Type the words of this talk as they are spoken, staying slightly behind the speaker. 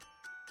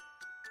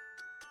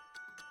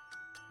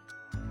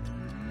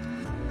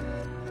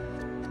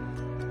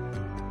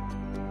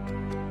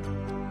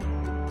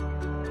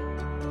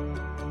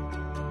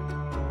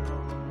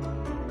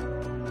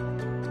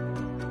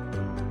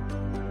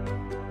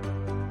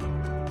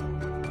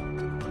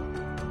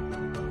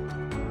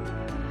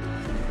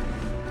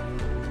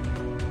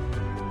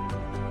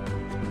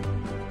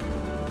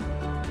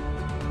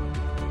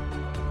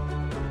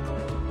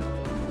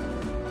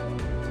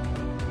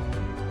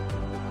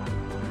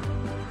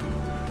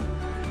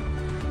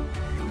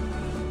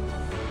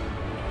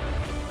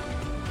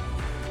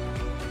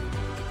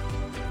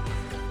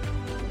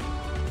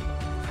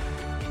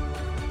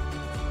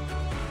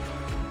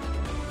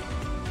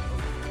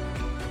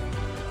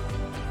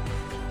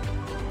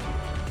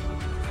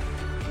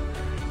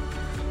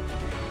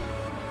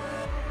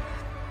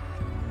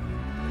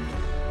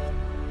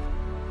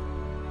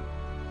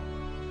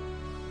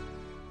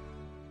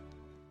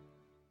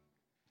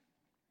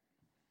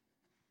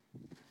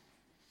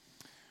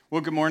Well,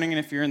 good morning, and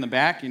if you're in the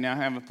back, you now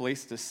have a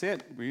place to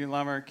sit. We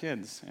love our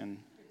kids, and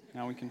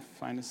now we can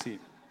find a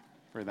seat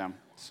for them.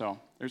 So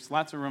there's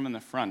lots of room in the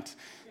front.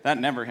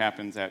 That never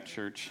happens at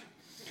church.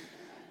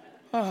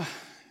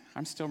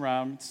 I'm still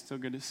Rob. It's still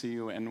good to see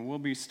you, and we'll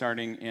be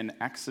starting in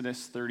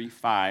Exodus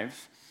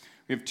 35.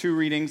 We have two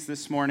readings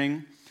this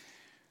morning.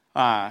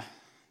 The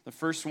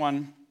first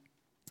one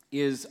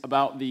is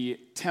about the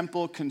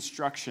temple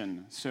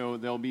construction. So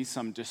there'll be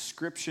some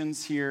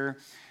descriptions here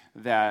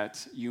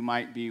that you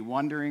might be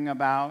wondering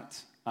about.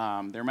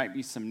 There might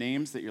be some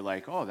names that you're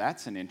like, oh,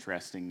 that's an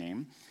interesting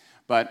name.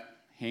 But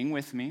hang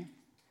with me.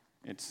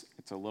 It's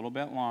a little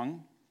bit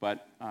long.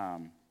 But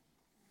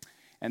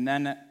and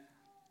then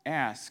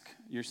ask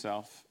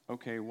yourself,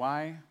 okay,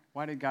 why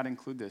did God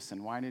include this?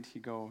 And why did he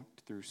go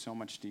through so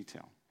much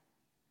detail?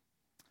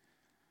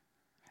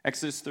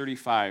 Exodus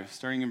 35,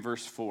 starting in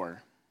verse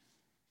 4.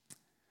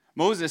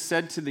 Moses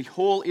said to the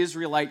whole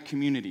Israelite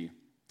community,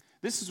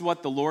 "This is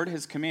what the Lord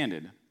has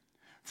commanded.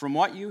 From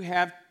what you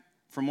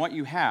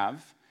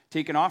have,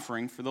 take an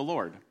offering for the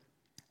Lord.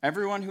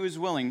 Everyone who is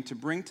willing to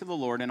bring to the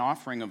Lord an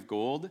offering of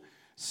gold,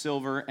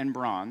 silver, and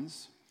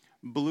bronze,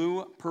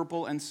 blue,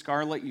 purple, and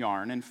scarlet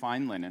yarn and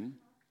fine linen,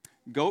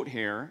 goat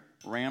hair,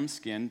 ram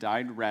skin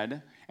dyed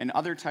red, and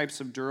other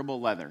types of durable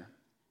leather,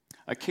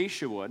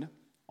 acacia wood,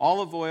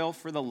 olive oil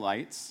for the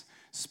lights,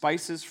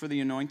 spices for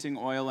the anointing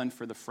oil and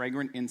for the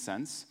fragrant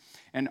incense,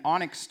 and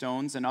onyx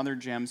stones and other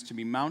gems to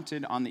be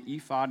mounted on the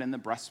ephod and the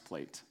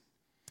breastplate.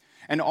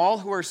 And all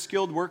who are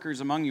skilled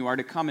workers among you are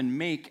to come and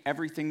make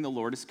everything the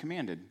Lord has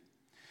commanded: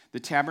 the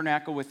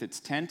tabernacle with its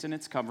tent and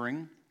its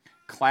covering,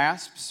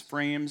 clasps,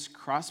 frames,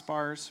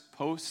 crossbars,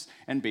 posts,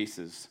 and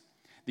bases,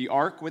 the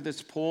ark with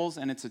its poles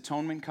and its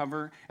atonement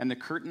cover and the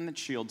curtain that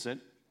shields it,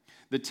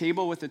 the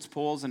table with its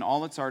poles and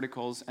all its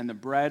articles, and the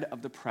bread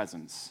of the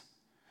presence,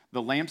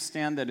 the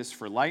lampstand that is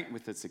for light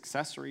with its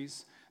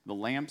accessories, the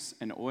lamps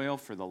and oil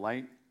for the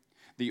light,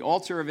 the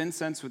altar of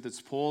incense with its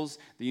poles,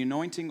 the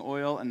anointing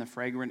oil and the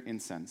fragrant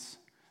incense,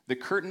 the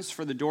curtains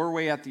for the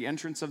doorway at the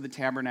entrance of the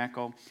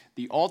tabernacle,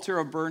 the altar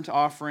of burnt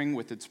offering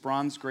with its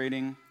bronze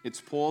grating,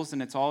 its poles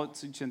and all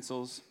its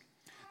utensils,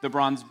 the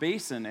bronze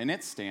basin and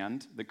its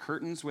stand, the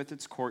curtains with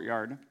its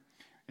courtyard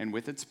and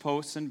with its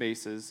posts and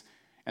bases,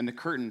 and the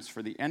curtains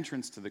for the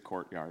entrance to the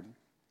courtyard,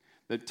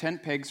 the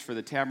tent pegs for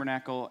the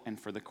tabernacle and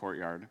for the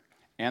courtyard,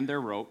 and their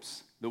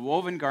ropes, the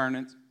woven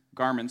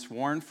garments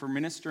worn for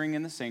ministering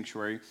in the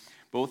sanctuary,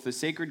 both the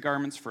sacred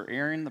garments for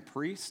Aaron the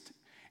priest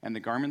and the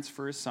garments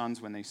for his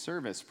sons when they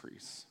serve as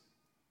priests."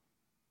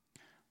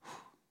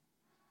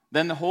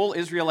 Then the whole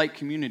Israelite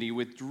community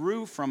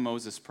withdrew from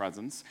Moses'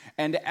 presence,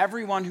 and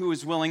everyone who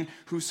was willing,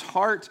 whose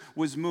heart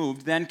was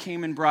moved, then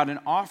came and brought an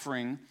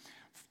offering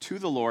to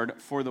the Lord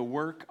for the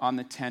work on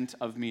the tent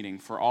of meeting,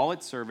 for all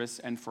its service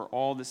and for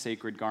all the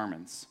sacred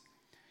garments.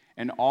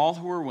 And all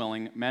who were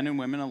willing, men and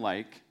women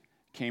alike,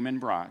 came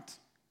and brought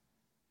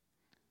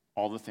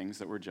all the things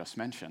that were just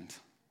mentioned,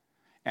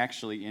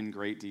 actually in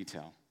great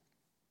detail.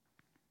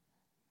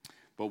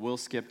 But we'll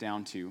skip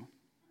down to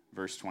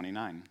verse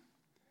 29.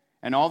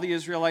 And all the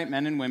Israelite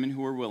men and women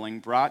who were willing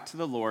brought to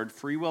the Lord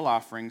freewill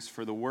offerings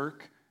for the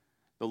work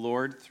the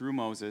Lord, through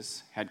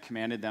Moses, had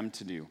commanded them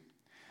to do.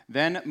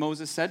 Then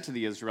Moses said to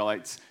the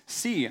Israelites,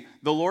 "See,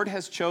 the Lord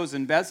has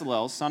chosen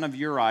Bezalel, son of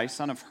Uri,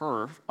 son of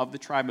Hur, of the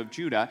tribe of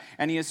Judah,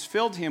 and he has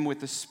filled him with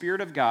the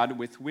Spirit of God,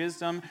 with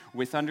wisdom,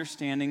 with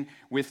understanding,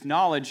 with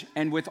knowledge,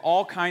 and with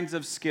all kinds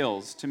of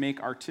skills to make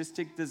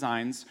artistic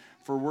designs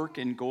for work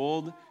in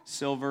gold,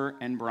 silver,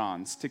 and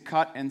bronze, to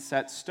cut and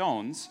set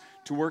stones,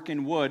 to work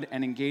in wood,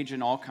 and engage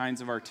in all kinds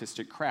of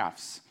artistic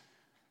crafts."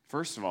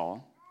 First of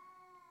all,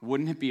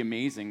 wouldn't it be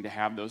amazing to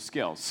have those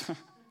skills?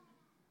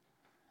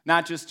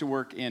 Not just to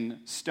work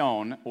in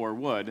stone or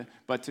wood,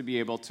 but to be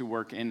able to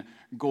work in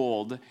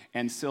gold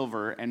and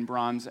silver and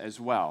bronze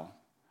as well.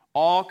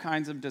 All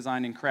kinds of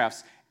design and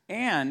crafts.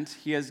 And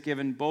he has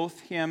given both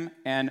him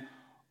and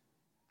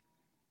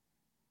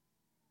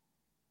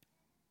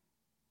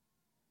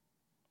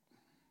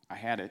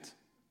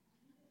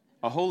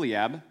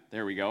Aholiab,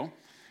 there we go.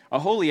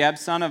 Aholiab,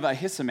 son of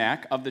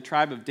Ahisamach of the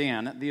tribe of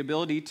Dan, the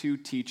ability to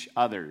teach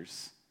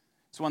others.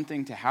 It's one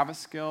thing to have a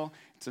skill,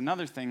 it's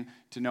another thing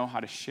to know how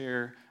to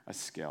share a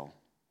skill.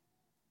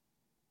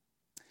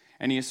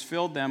 And he has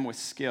filled them with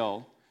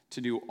skill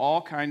to do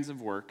all kinds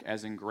of work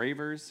as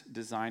engravers,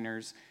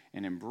 designers,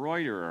 and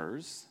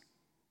embroiderers,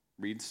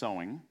 read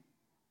sewing,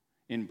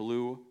 in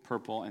blue,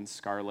 purple, and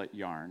scarlet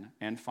yarn,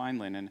 and fine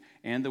linen,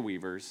 and the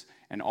weavers,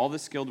 and all the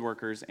skilled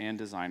workers and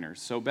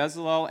designers. So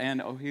Bezalel and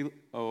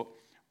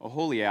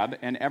Aholiab,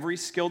 and every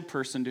skilled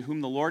person to whom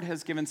the Lord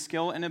has given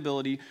skill and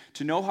ability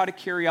to know how to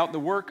carry out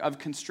the work of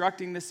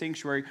constructing the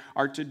sanctuary,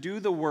 are to do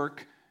the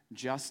work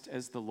just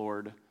as the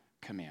Lord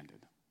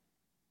commanded.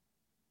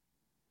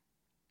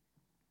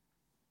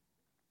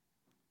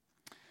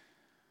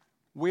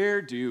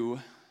 Where do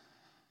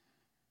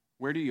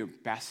your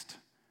best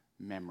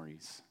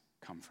memories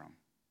come from?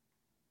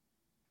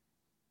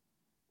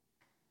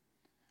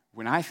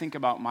 When I think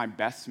about my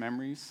best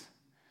memories,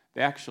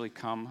 they actually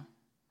come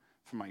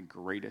from my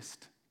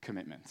greatest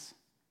commitments.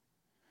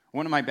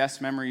 One of my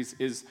best memories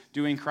is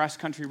doing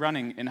cross-country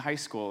running in high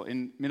school,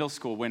 in middle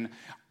school, when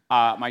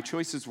my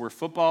choices were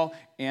football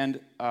and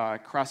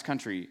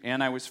cross-country.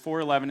 And I was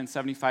 4'11 and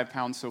 75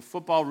 pounds, so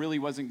football really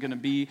wasn't going to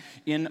be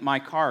in my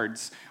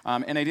cards.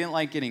 And I didn't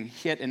like getting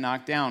hit and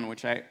knocked down,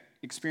 which I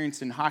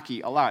experienced in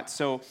hockey a lot.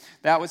 So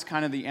that was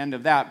kind of the end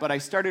of that. But I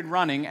started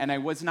running, and I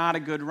was not a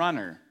good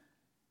runner.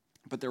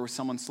 But there was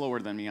someone slower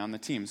than me on the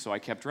team, so I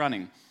kept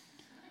running.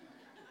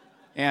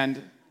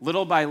 And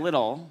little by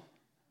little,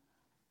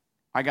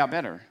 I got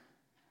better.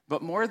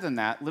 But more than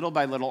that, little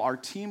by little, our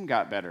team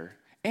got better.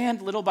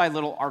 And little by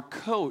little, our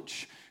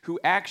coach, who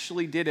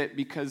actually did it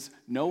because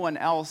no one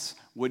else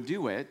would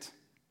do it,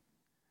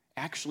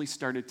 actually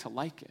started to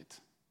like it.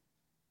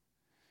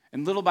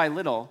 And little by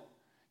little,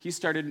 he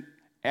started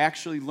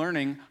actually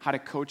learning how to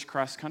coach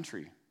cross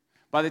country.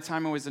 By the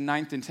time I was in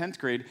 9th and 10th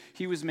grade,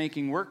 he was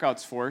making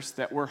workouts for us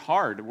that were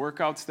hard,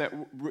 workouts that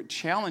were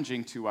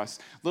challenging to us.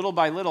 Little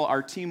by little,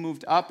 our team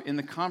moved up in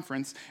the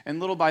conference, and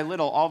little by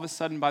little, all of a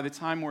sudden, by the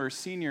time we're a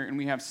senior, and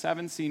we have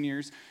 7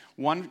 seniors,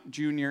 1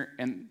 junior,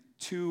 and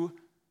 2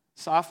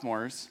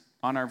 sophomores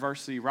on our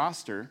varsity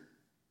roster,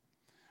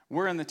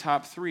 we're in the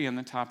top 3, and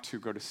the top 2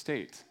 go to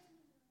state.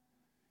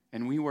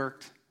 And we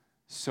worked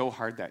so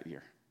hard that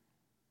year.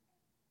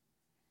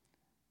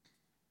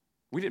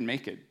 We didn't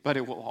make it, but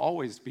it will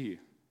always be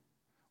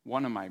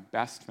one of my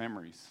best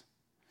memories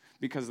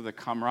because of the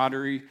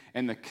camaraderie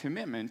and the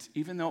commitment,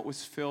 even though it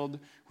was filled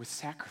with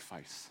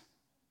sacrifice.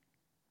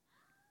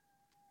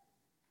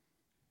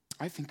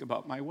 I think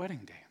about my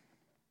wedding day.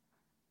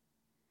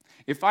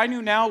 If I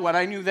knew now what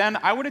I knew then,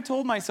 I would have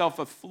told myself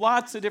of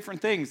lots of different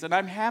things, and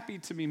I'm happy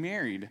to be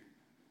married.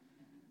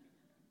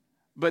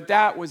 But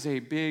that was a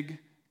big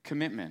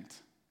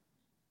commitment.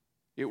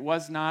 It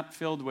was not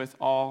filled with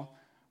all,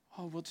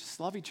 oh, we'll just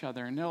love each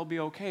other and it'll be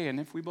okay. And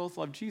if we both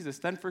love Jesus,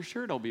 then for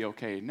sure it'll be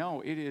okay.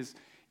 No, it is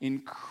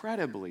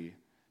incredibly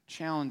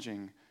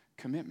challenging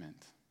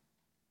commitment.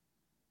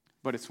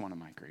 But it's one of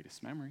my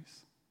greatest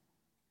memories.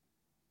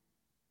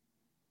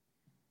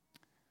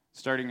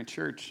 Starting a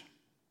church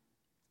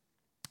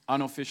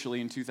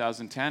unofficially in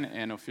 2010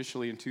 and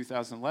officially in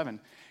 2011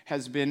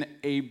 has been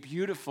a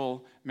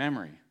beautiful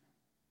memory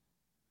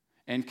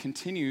and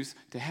continues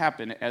to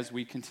happen as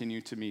we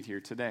continue to meet here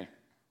today.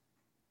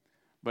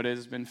 But it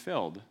has been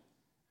filled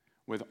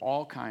with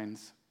all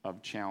kinds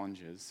of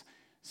challenges,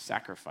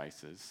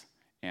 sacrifices,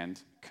 and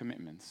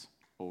commitments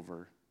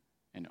over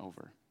and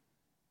over.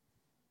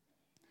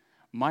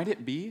 Might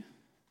it be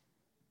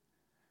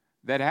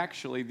that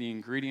actually the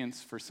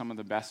ingredients for some of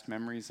the best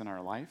memories in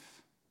our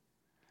life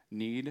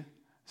need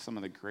some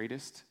of the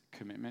greatest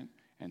commitment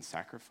and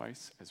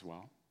sacrifice as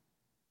well?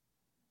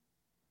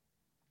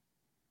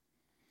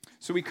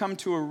 So we come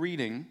to a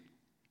reading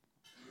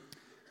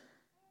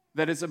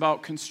that is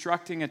about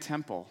constructing a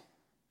temple,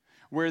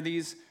 where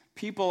these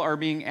people are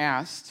being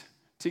asked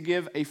to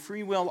give a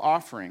free will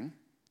offering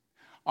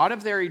out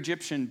of their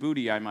Egyptian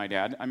booty, I might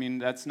add. I mean,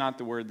 that's not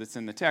the word that's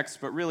in the text,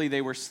 but really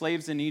they were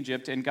slaves in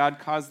Egypt, and God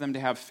caused them to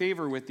have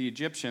favor with the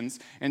Egyptians,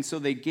 and so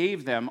they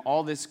gave them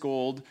all this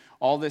gold,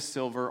 all this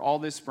silver, all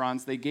this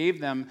bronze. They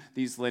gave them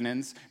these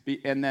linens,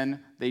 and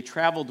then they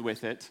traveled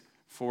with it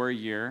for a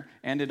year,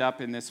 ended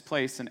up in this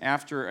place, and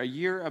after a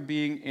year of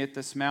being at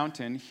this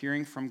mountain,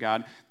 hearing from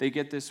God, they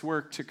get this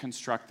work to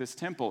construct this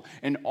temple.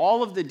 And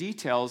all of the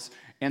details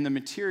and the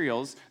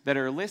materials that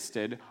are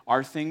listed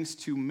are things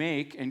to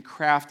make and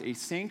craft a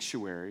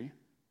sanctuary,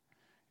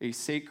 a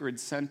sacred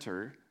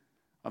center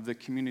of the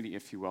community,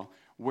 if you will,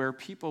 where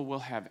people will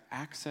have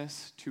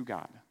access to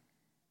God.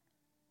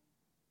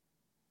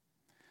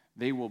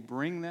 They will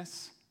bring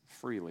this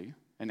freely,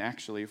 and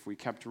actually, if we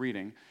kept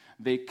reading,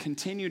 they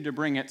continued to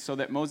bring it so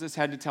that Moses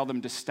had to tell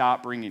them to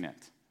stop bringing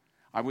it.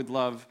 I would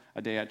love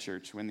a day at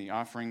church when the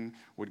offering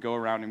would go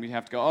around and we'd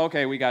have to go,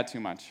 okay, we got too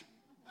much.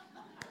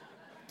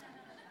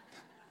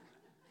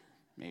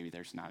 Maybe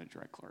there's not a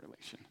direct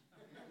correlation.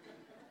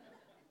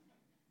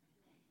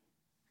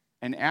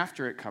 And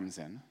after it comes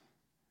in,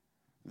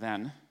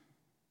 then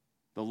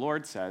the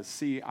Lord says,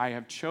 see, I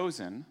have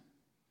chosen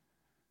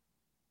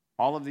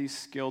all of these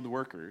skilled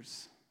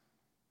workers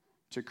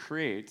to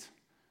create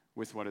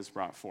with what is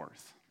brought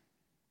forth.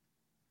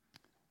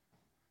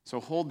 So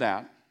hold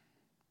that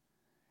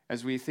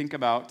as we think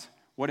about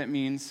what it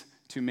means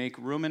to make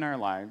room in our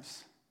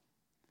lives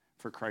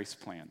for Christ's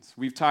plans.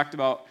 We've talked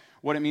about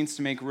what it means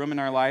to make room in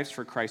our lives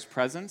for Christ's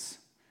presence,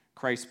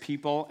 Christ's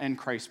people, and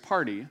Christ's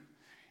party.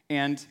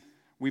 And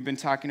we've been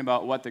talking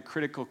about what the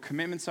critical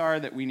commitments are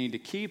that we need to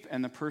keep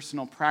and the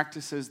personal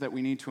practices that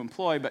we need to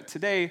employ. But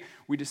today,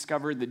 we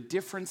discover the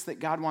difference that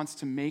God wants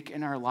to make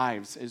in our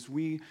lives as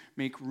we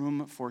make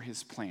room for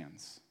his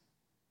plans.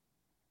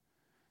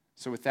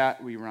 So with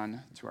that, we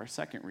run to our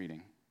second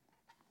reading.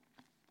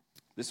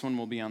 This one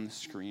will be on the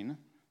screen.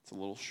 It's a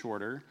little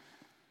shorter.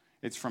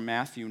 It's from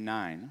Matthew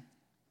 9,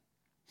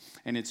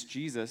 and it's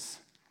Jesus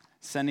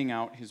sending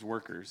out his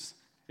workers.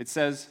 It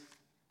says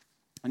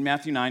in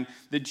Matthew 9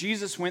 that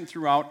Jesus went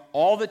throughout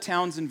all the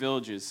towns and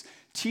villages,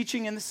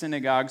 teaching in the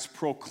synagogues,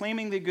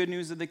 proclaiming the good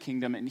news of the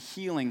kingdom, and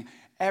healing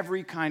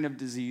every kind of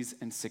disease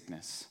and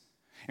sickness.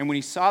 And when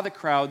he saw the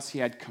crowds, he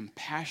had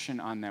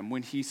compassion on them.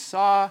 When he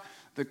saw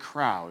the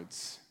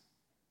crowds,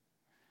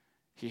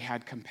 he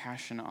had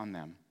compassion on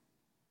them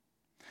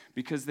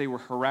because they were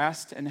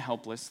harassed and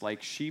helpless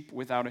like sheep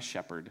without a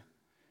shepherd.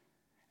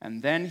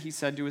 And then he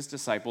said to his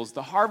disciples,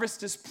 "The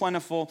harvest is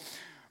plentiful,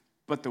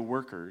 but the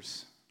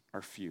workers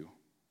are few.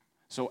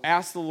 So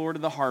ask the Lord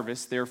of the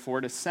harvest,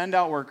 therefore, to send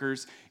out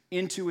workers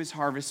into his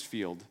harvest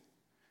field."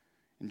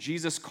 And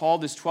Jesus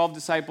called his 12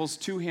 disciples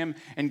to him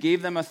and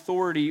gave them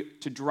authority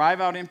to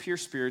drive out impure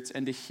spirits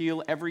and to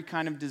heal every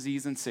kind of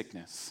disease and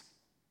sickness.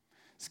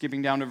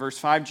 Skipping down to verse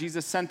 5,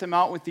 Jesus sent them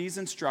out with these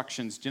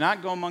instructions: "Do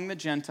not go among the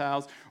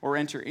Gentiles or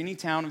enter any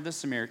town of the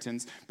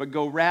Samaritans, but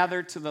go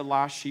rather to the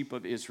lost sheep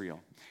of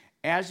Israel.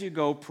 As you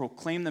go,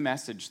 proclaim the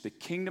message: the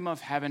kingdom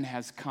of heaven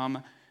has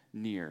come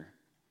near.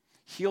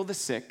 Heal the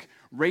sick,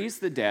 raise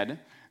the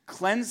dead,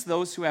 cleanse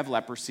those who have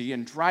leprosy,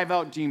 and drive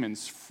out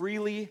demons.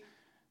 Freely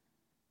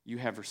you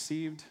have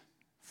received,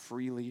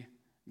 freely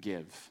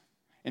give."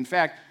 In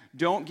fact,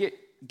 don't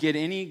get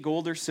any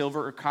gold or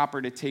silver or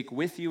copper to take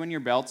with you in your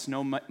belts,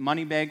 no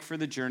money bag for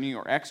the journey,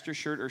 or extra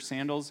shirt or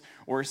sandals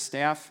or a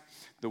staff.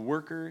 The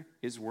worker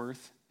is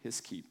worth his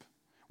keep.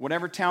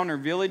 Whatever town or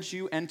village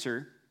you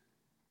enter,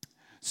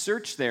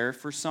 search there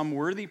for some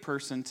worthy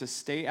person to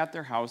stay at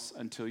their house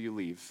until you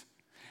leave.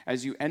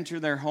 As you enter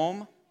their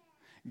home,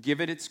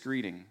 give it its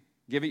greeting.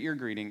 Give it your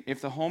greeting. If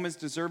the home is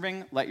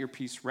deserving, let your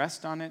peace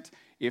rest on it.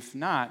 If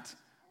not,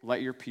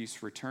 let your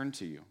peace return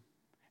to you.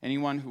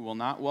 Anyone who will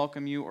not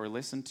welcome you or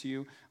listen to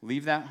you,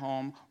 leave that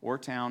home or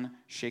town,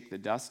 shake the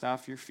dust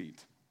off your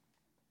feet.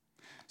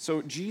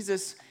 So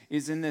Jesus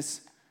is in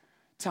this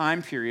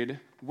time period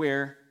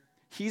where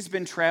he's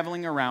been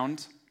traveling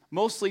around,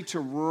 mostly to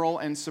rural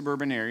and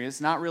suburban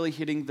areas, not really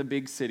hitting the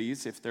big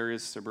cities, if there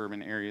is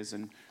suburban areas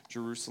in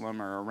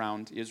Jerusalem or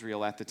around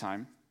Israel at the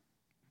time.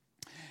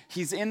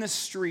 He's in the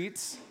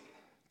streets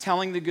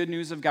telling the good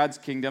news of God's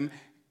kingdom,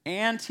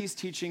 and he's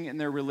teaching in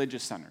their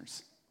religious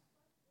centers,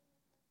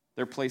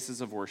 their places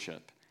of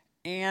worship.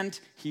 And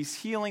he's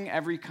healing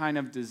every kind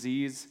of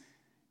disease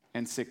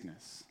and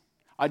sickness.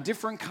 A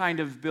different kind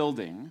of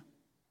building,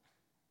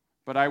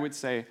 but I would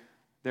say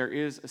there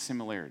is a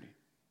similarity.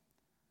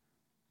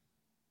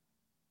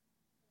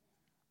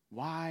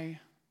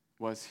 Why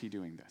was he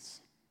doing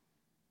this?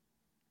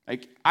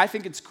 I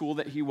think it's cool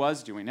that he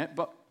was doing it,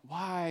 but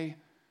why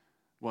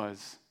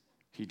was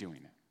he doing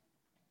it?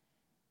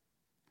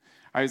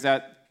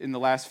 In the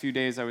last few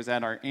days, I was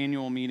at our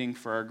annual meeting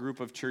for our group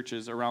of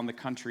churches around the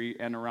country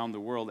and around the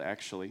world,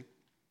 actually.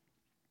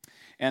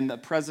 And the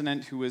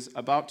president, who was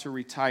about to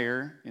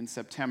retire in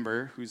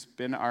September, who's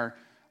been our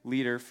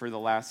leader for the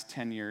last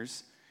 10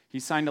 years, he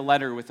signed a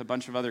letter with a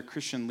bunch of other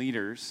Christian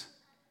leaders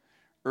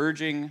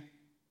urging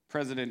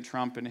President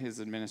Trump and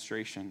his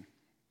administration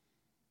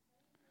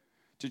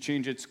to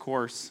change its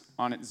course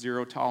on its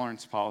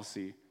zero-tolerance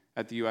policy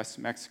at the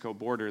U.S.-Mexico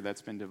border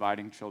that's been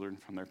dividing children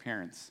from their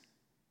parents.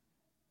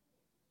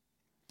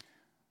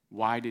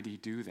 Why did he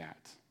do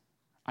that?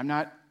 I'm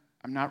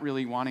not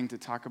really wanting to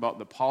talk about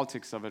the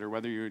politics of it or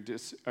whether you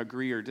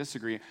agree or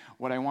disagree.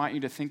 What I want you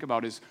to think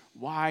about is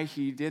why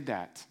he did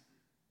that.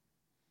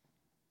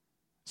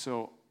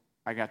 So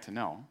I got to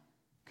know,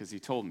 because he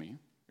told me,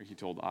 or he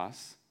told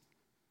us.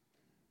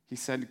 He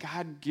said,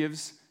 God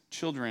gives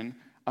children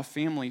a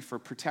family for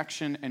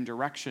protection and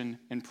direction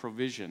and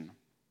provision.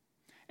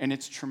 And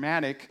it's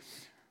traumatic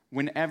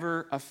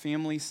whenever a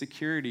family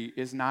security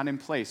is not in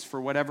place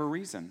for whatever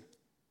reason.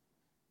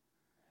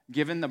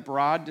 Given the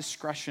broad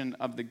discretion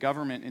of the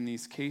government in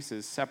these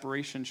cases,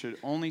 separation should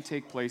only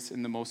take place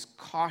in the most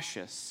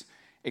cautious,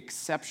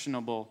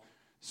 exceptionable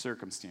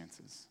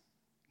circumstances,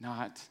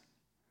 not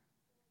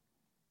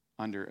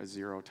under a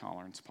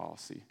zero-tolerance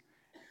policy.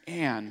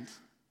 And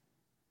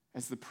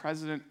as the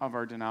president of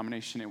our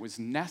denomination, it was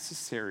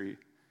necessary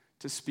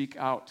to speak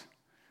out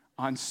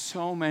on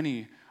so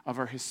many of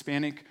our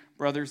Hispanic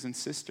brothers and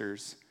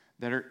sisters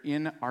that are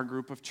in our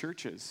group of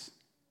churches.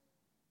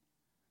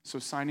 So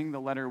signing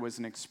the letter was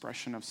an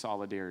expression of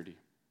solidarity.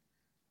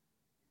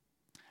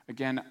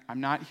 Again,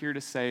 I'm not here to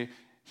say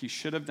he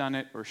should have done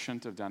it or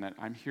shouldn't have done it.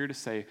 I'm here to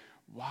say,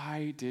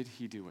 why did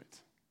he do it?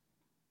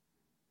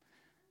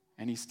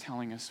 And he's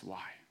telling us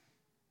why.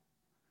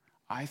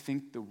 I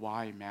think the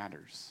why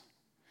matters.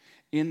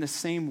 In the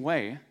same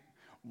way,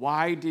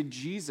 why did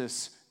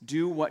Jesus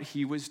do what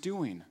he was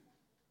doing?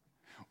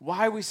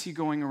 Why was he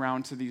going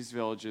around to these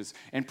villages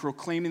and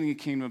proclaiming the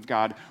kingdom of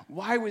God?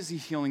 Why was he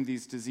healing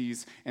these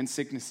diseases and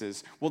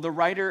sicknesses? Well, the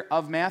writer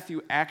of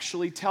Matthew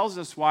actually tells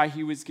us why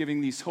he was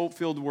giving these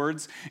hope-filled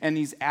words and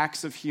these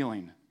acts of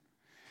healing.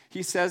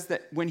 He says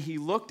that when he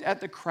looked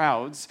at the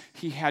crowds,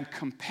 he had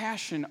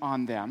compassion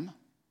on them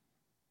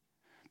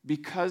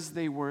because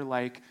they were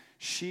like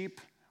sheep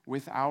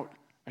without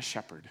a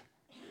shepherd.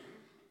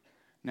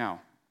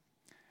 Now,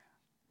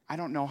 I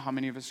don't know how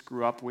many of us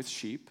grew up with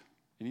sheep.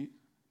 Anybody?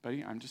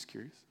 I'm just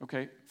curious.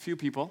 Okay, few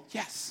people.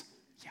 Yes.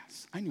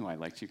 I knew I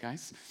liked you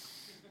guys.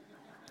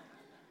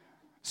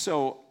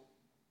 So,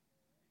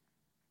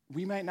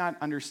 we might not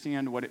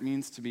understand what it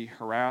means to be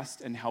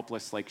harassed and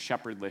helpless like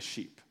shepherdless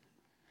sheep.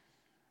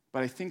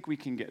 But I think we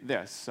can get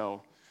this.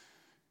 So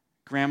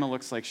great-grandma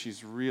looks like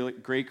she's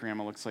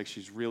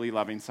really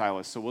loving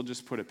Silas. So we'll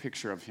just put a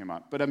picture of him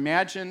up. But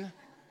imagine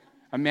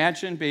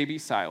baby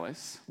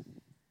Silas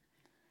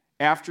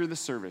after the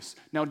service.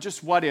 Now,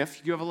 just what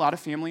if, you have a lot of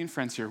family and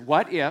friends here,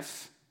 what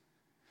if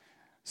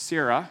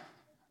Sarah,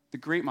 the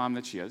great mom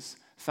that she is,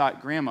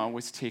 thought grandma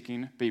was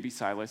taking baby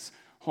Silas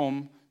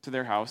home to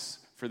their house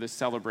for the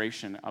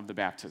celebration of the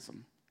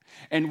baptism?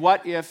 And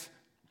what if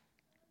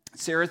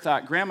Sarah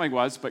thought grandma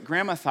was, but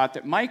grandma thought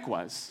that Mike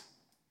was?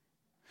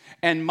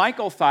 And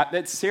Michael thought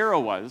that Sarah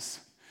was.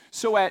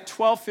 So at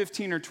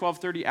 12:15 or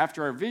 12:30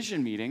 after our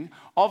vision meeting,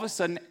 all of a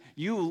sudden,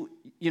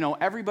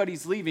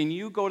 everybody's leaving,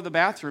 you go to the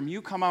bathroom,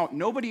 you come out,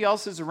 nobody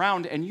else is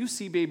around, and you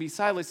see baby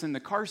Silas in the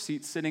car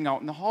seat sitting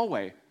out in the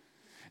hallway.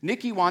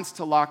 Nikki wants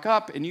to lock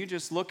up, and you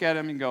just look at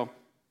him and go,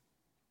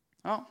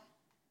 oh,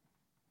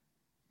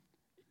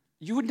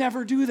 you would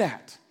never do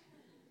that.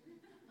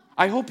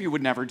 I hope you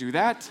would never do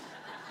that.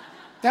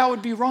 That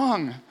would be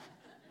wrong.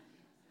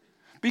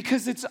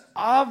 Because it's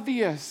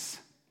obvious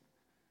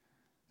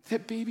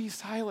that baby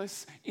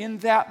Silas, in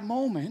that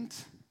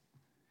moment,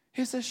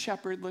 is a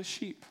shepherdless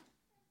sheep.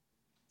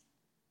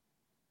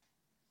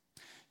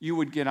 You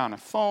would get on a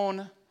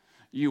phone,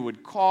 you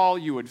would call,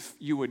 you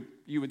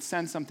would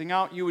send something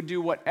out, you would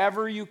do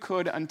whatever you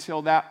could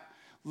until that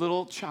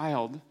little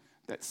child,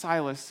 that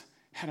Silas,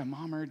 had a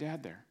mom or a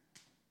dad there.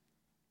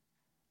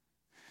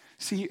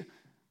 See,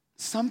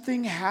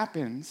 something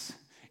happens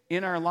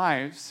in our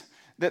lives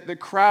that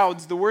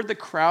the word the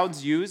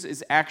crowds use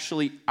is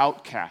actually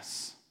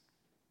outcasts.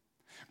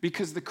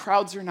 Because the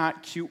crowds are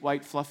not cute,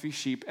 white, fluffy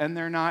sheep, and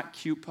they're not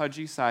cute,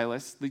 pudgy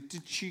Silas, the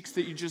cheeks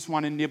that you just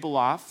want to nibble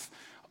off.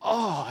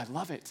 Oh, I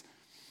love it.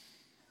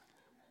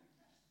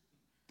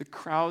 The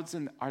crowds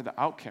are the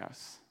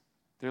outcasts.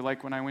 They're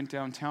like when I went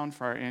downtown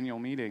for our annual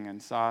meeting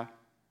and saw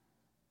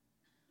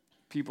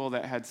people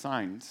that had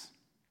signs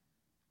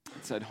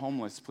that said,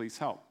 homeless, please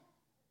help.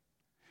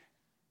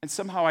 And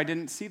somehow I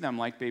didn't see them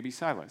like baby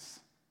Silas.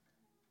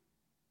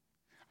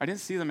 I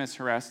didn't see them as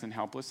harassed and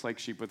helpless like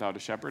sheep without a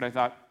shepherd. I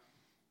thought,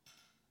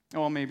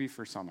 oh, well, maybe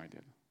for some I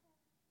did.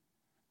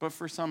 But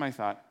for some I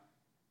thought,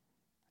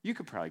 you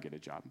could probably get a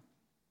job.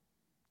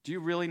 Do you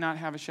really not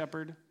have a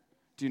shepherd?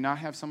 Do you not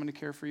have someone to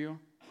care for you?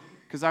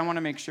 Because I want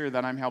to make sure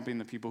that I'm helping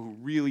the people who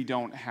really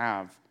don't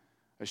have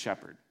a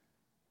shepherd.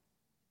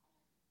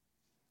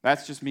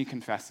 That's just me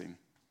confessing.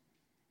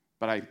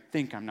 But I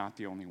think I'm not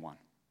the only one.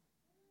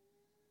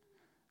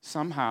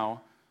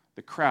 Somehow,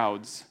 the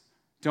crowds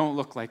don't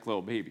look like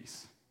little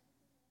babies.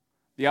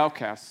 The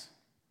outcasts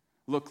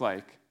look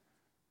like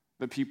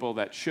the people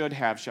that should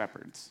have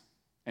shepherds.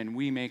 And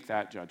we make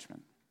that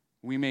judgment.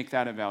 We make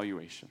that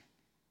evaluation.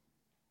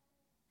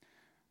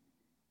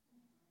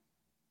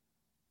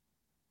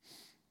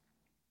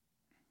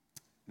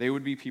 They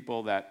would be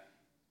people that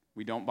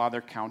we don't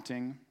bother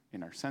counting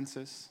in our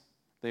census.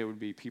 They would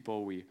be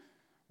people we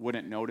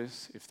wouldn't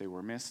notice if they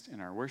were missed in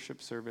our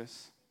worship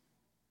service.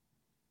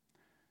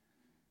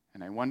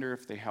 And I wonder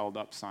if they held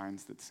up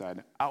signs that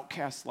said,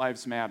 Outcast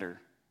Lives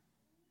Matter,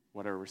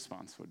 what our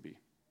response would be.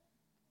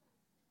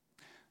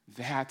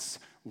 That's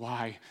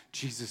why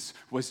Jesus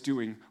was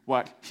doing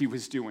what he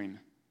was doing.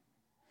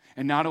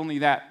 And not only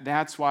that,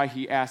 that's why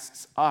he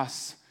asks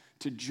us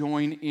to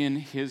join in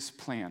his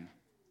plan.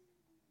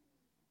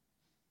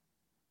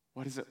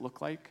 What does it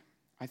look like?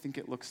 I think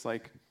it looks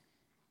like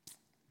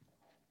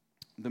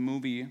the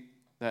movie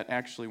that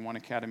actually won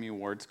Academy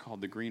Awards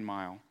called The Green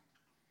Mile.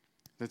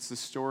 That's the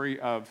story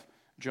of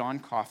John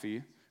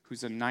Coffey,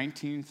 who's a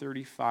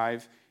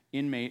 1935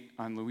 inmate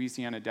on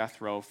Louisiana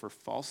death row for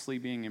falsely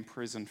being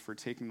imprisoned for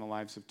taking the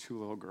lives of 2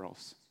 little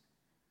girls.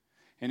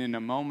 And in a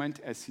moment,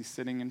 as he's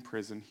sitting in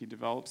prison, he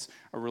develops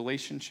a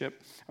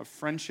relationship, a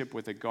friendship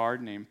with a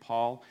guard named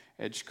Paul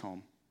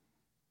Edgecombe.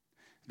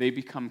 They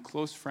become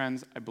close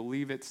friends. I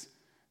believe it's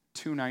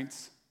 2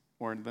 nights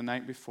or the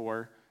night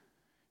before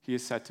he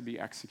is set to be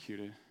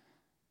executed.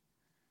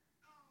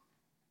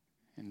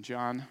 And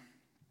John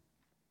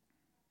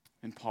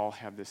and Paul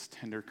have this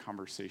tender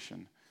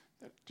conversation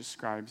that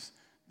describes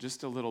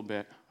just a little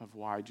bit of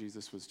why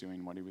Jesus was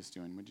doing what he was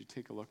doing. Would you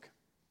take a look?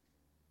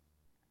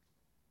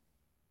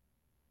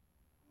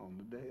 On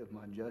the day of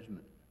my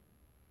judgment,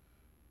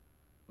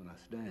 when I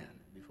stand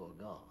before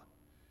God,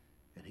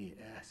 and he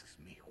asks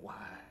me,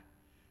 why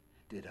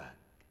did I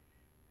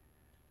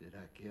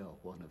kill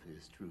one of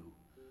his true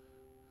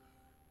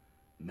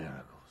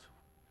miracles?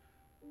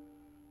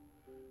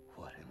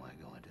 What am I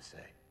going to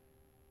say?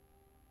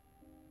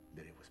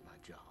 That it was my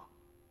job.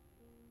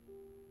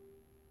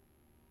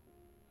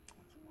 It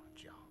was my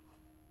job.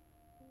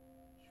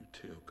 You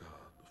tell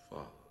God the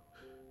Father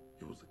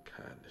it was a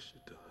kindness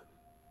you done.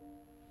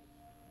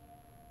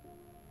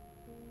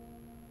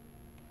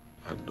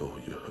 I know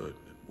you're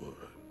hurting and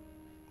worried.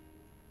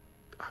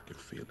 I can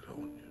feel it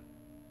on you.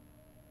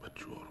 But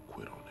you ought to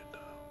quit on it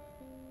now.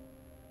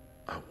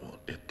 I want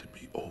it to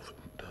be over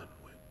and done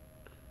with.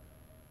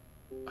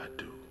 I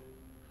do.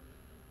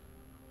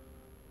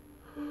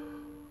 I'm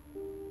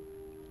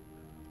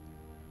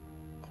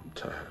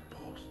tired,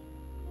 boss.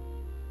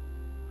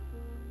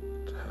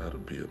 Tired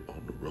of being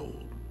on the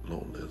road,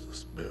 lonely as a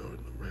sparrow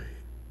in the rain.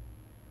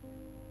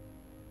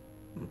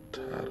 I'm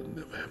tired of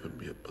never having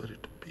me a buddy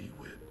to be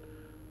with,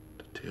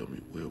 to tell me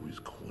where we's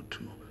going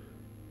to,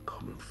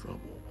 coming from,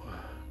 or why.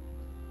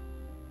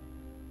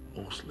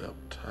 Mostly I'm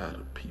tired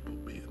of people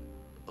being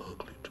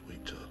ugly to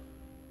each other.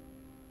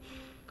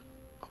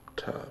 I'm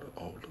tired of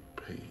all the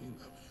pain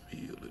I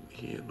feel and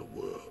hear in the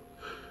world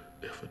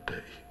every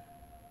day.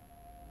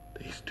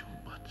 There's too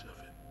much of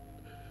it.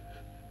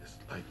 It's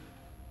like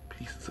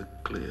pieces of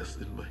glass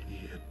in my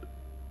head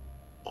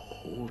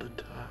all the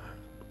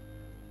time.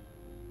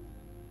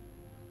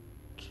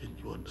 Can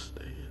you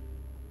understand?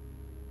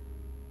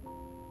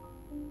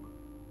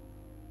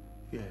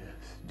 Yes,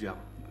 John,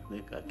 I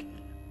think I can.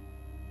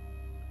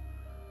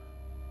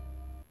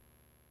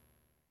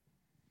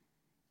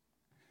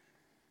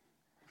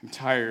 I'm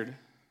tired.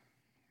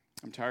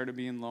 I'm tired of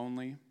being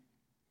lonely. I'm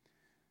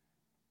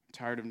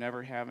tired of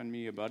never having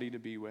me a buddy to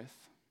be with.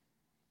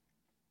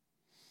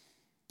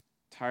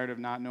 Tired of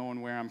not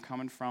knowing where I'm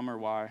coming from or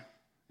why.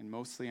 And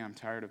mostly I'm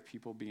tired of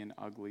people being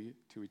ugly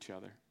to each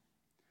other.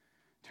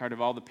 Tired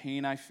of all the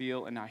pain I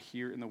feel and I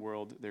hear in the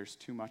world. There's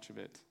too much of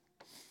it.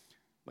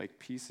 Like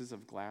pieces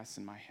of glass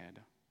in my head.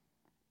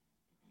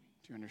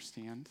 Do you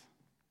understand?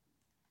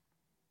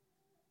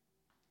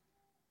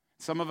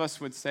 Some of us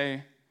would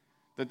say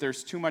that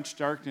there's too much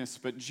darkness,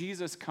 but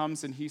Jesus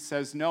comes and he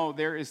says, no,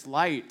 there is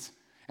light,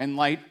 and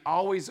light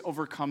always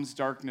overcomes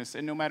darkness.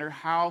 And no matter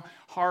how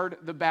hard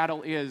the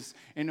battle is,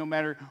 and no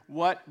matter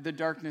what the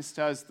darkness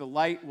does, the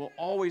light will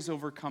always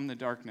overcome the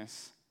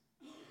darkness.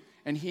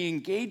 And he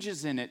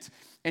engages in it,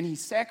 and he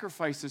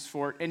sacrifices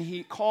for it, and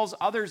he calls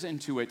others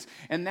into it.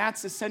 And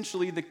that's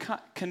essentially the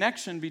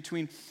connection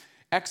between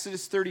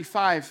Exodus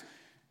 35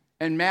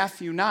 and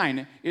Matthew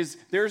 9, is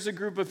there's a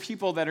group of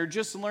people that are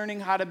just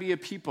learning how to be a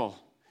people.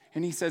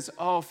 And he says,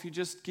 oh, if you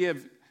just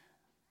give,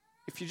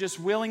 if you just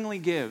willingly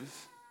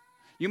give,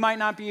 you might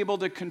not be able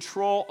to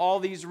control all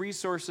these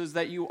resources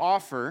that you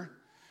offer,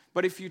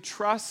 but if you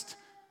trust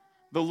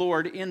the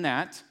Lord in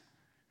that,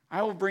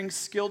 I will bring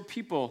skilled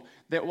people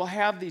that will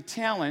have the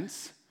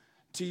talents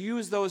to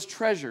use those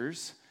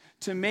treasures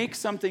to make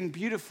something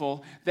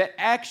beautiful that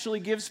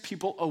actually gives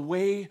people a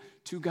way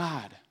to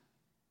God.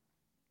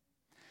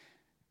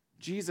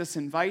 Jesus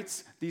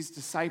invites these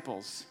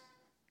disciples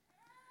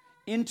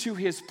into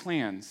his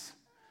plans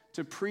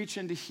to preach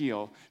and to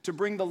heal, to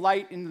bring the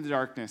light into the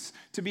darkness,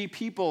 to be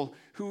people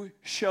who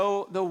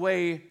show the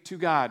way to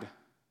God,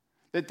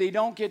 that they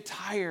don't get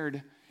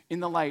tired in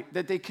the light,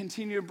 that they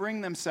continue to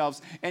bring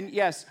themselves. And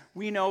yes,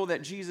 we know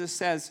that Jesus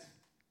says,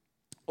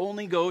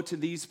 only go to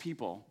these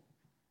people.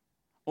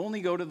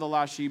 Only go to the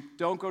lost sheep.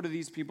 Don't go to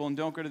these people and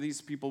don't go to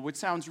these people, which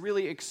sounds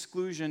really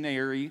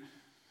exclusionary,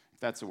 if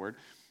that's a word.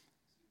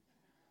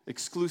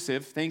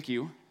 Exclusive, thank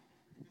you.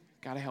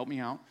 Got to help me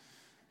out.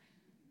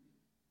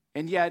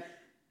 And yet,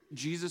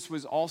 Jesus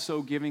was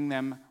also giving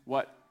them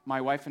what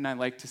my wife and I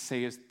like to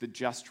say is the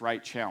just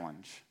right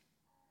challenge.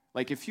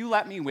 Like, if you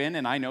let me win,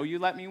 and I know you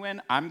let me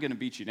win, I'm going to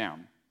beat you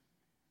down.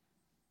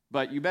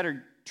 But you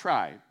better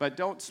try. But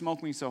don't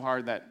smoke me so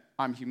hard that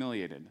I'm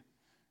humiliated.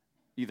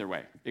 Either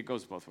way, it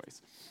goes both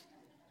ways.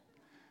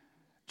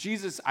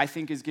 Jesus, I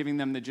think, is giving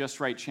them the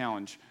just right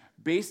challenge.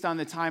 Based on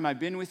the time I've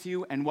been with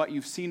you and what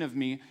you've seen of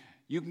me,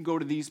 you can go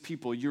to these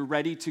people. You're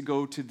ready to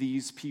go to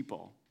these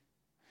people.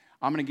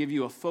 I'm going to give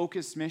you a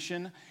focused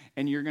mission,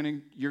 and you're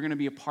going to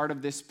be a part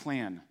of this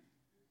plan.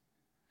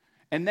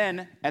 And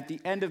then, at the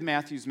end of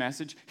Matthew's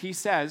message, he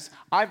says,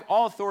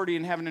 all authority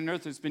in heaven and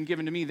earth has been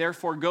given to me,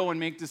 therefore go and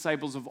make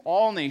disciples of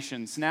all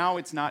nations. Now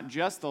it's not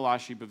just the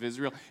lost sheep of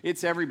Israel,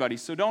 it's everybody.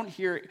 So don't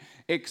hear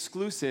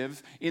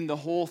exclusive in the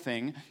whole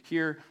thing.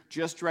 Hear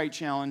just right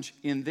challenge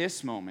in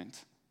this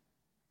moment.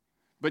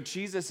 But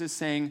Jesus is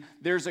saying,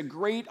 there's a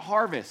great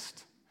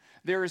harvest.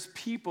 There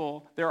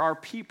are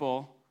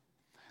people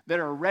that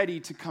are ready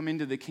to come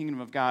into the kingdom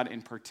of God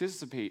and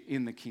participate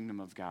in the kingdom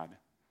of God.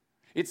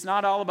 It's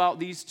not all about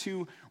these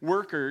two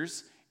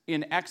workers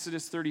in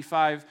Exodus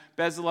 35,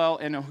 Bezalel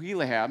and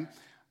Aholiab.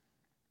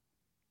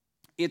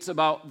 It's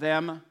about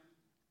them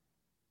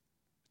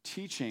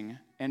teaching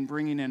and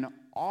bringing in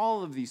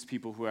all of these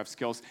people who have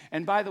skills.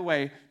 And by the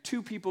way,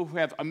 two people who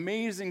have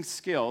amazing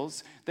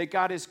skills that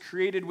God has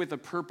created with a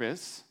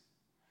purpose,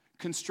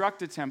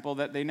 construct a temple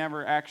that they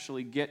never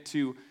actually get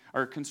to,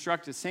 or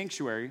construct a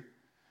sanctuary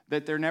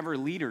that they're never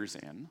leaders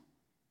in.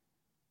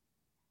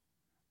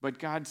 But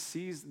God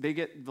sees, they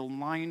get the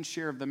lion's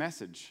share of the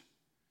message.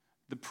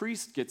 The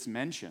priest gets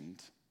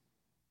mentioned.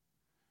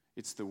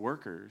 It's the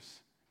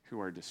workers who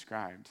are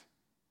described.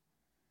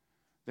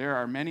 There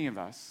are many of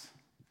us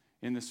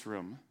in this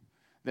room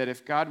that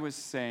if God was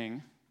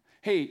saying,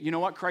 hey, you know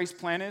what Christ's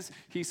plan is?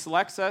 He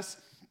selects us.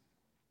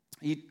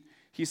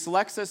 He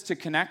selects us to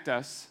connect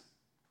us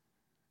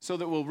so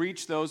that we'll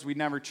reach those we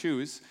never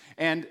choose.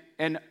 And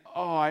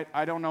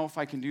I don't know if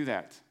I can do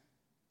that.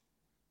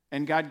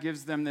 And God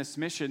gives them this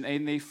mission,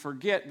 and they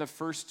forget the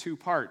first two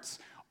parts.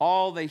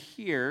 All they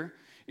hear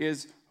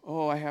is,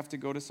 oh, I have to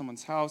go to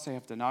someone's house, I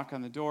have to knock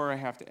on the door, I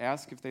have to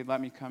ask if they'd let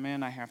me come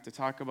in, I have to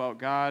talk about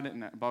God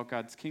and about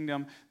God's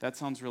kingdom. That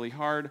sounds really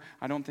hard.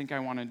 I don't think I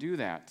want to do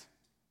that.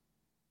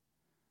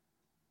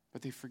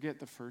 But they forget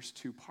the first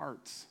two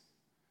parts.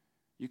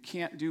 You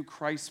can't do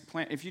Christ's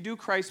plan. If you do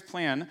Christ's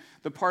plan,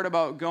 the part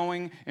about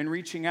going and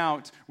reaching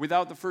out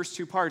without the first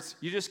two parts,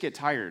 you just get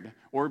tired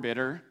or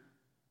bitter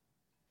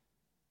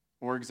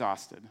or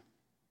exhausted.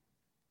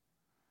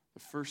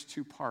 The first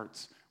two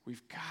parts,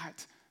 we've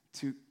got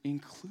to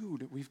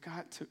include, we've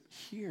got to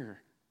hear.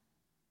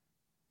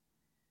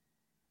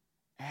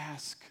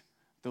 Ask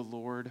the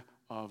Lord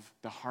of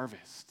the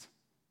harvest.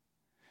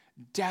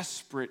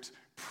 Desperate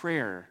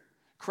prayer.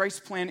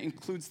 Christ's plan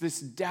includes this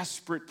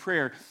desperate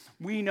prayer.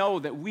 We know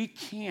that we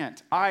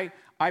can't, I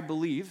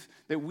believe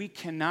that we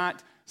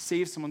cannot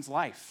save someone's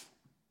life.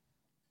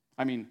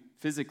 I mean,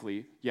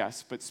 physically,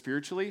 yes, but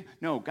spiritually,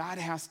 no, God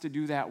has to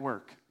do that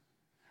work.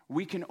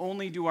 We can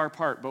only do our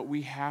part, but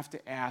we have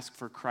to ask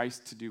for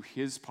Christ to do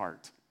his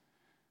part.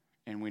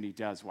 And when he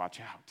does, watch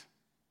out.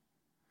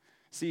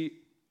 See,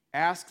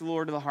 ask the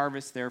Lord of the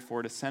harvest,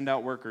 therefore, to send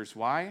out workers.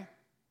 Why?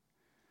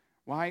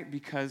 Why?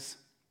 Because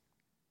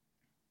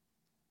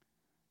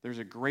there's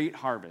a great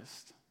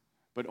harvest,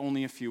 but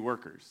only a few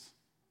workers.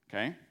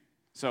 Okay?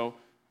 So,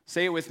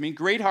 say it with me.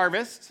 Great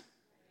harvest,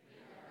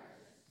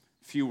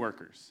 few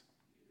workers.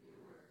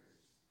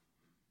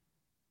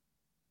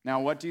 Now,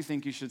 what do you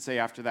think you should say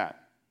after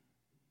that?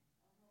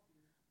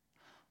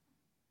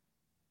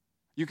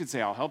 You could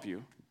say, I'll help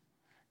you.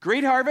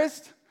 Great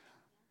harvest,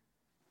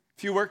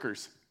 few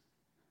workers.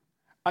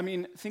 I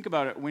mean, think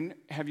about it. When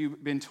have you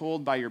been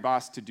told by your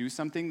boss to do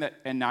something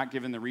and not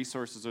given the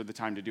resources or the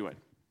time to do it?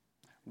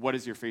 What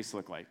does your face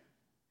look like?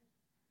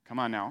 Come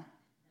on now.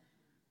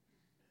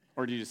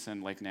 Or do you just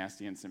send like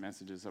nasty instant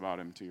messages about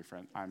him to your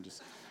friend? I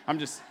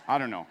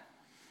don't know.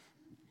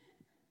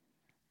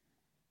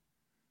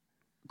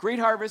 Great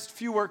harvest,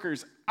 few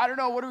workers. I don't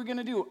know, what are we going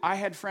to do? I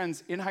had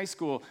friends in high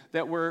school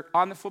that were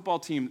on the football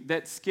team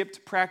that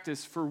skipped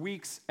practice for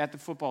weeks at the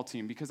football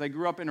team because I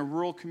grew up in a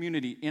rural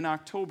community. In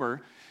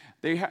October,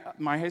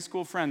 my high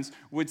school friends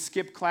would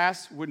skip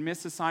class, would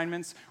miss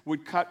assignments,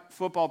 would cut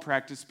football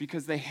practice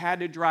because they had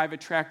to drive a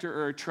tractor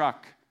or a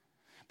truck,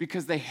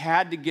 because they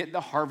had to get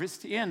the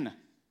harvest in.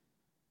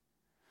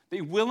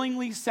 They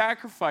willingly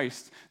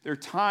sacrificed their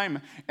time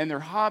and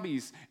their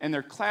hobbies and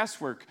their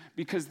classwork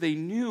because they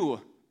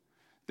knew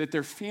that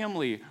their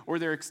family or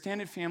their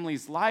extended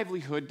family's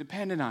livelihood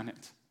depended on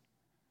it.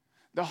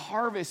 The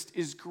harvest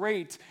is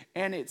great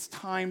and it's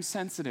time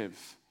sensitive.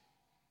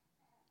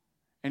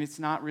 And it's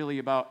not really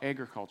about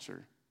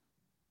agriculture.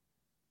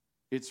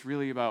 It's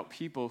really about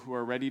people who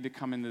are ready to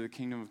come into the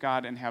kingdom of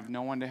God and have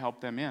no one to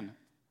help them in.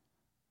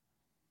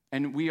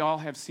 And we all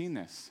have seen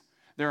this.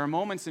 There are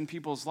moments in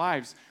people's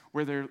lives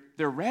where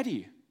they're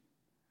ready.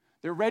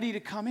 They're ready to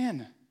come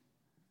in.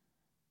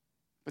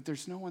 But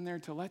there's no one there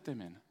to let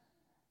them in.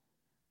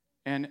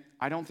 And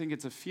I don't think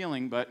it's a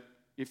feeling, but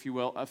if you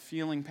will, a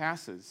feeling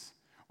passes,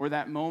 or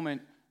that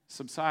moment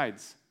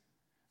subsides.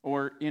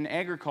 Or in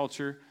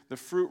agriculture, the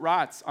fruit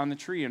rots on the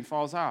tree and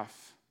falls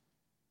off.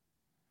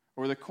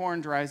 Or the corn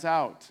dries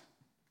out.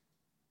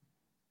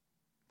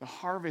 The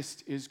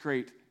harvest is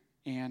great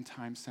and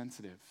time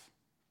sensitive.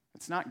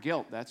 It's not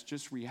guilt, that's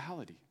just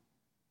reality.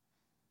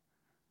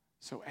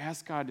 So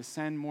ask God to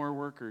send more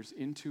workers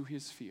into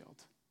his field.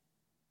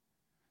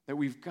 That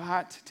we've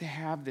got to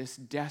have this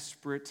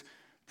desperate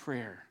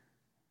prayer.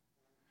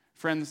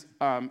 Friends,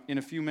 in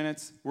a few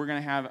minutes, we're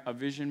going to have a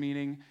vision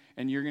meeting,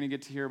 and you're going to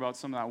get to hear about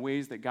some of the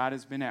ways that God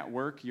has been at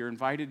work. You're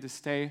invited to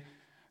stay.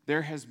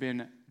 There has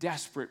been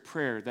desperate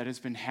prayer that has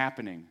been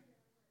happening.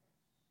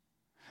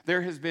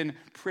 There has been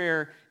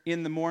prayer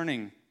in the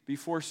morning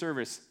before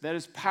service that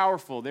is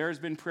powerful. There has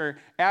been prayer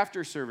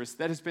after service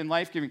that has been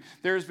life-giving.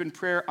 There has been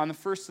prayer on the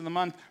first of the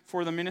month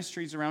for the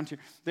ministries around here.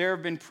 There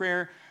have been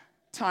prayer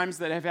times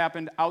that have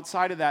happened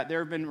outside of that. There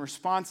have been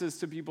responses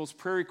to people's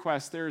prayer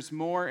requests. There's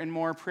more and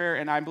more prayer,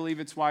 and I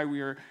believe it's why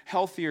we are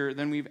healthier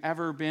than we've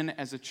ever been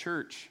as a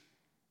church.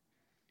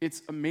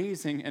 It's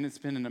amazing, and it's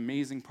been an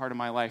amazing part of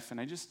my life, and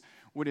I just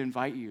would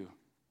invite you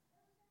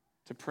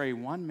to pray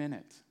 1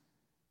 minute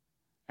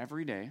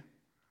every day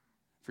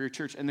for your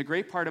church. And the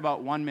great part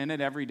about 1 minute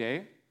every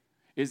day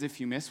is if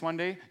you miss one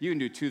day, you can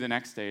do 2 the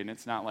next day, and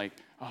it's not like,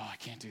 oh, I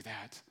can't do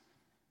that.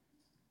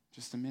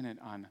 Just a minute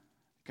on,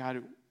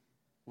 God,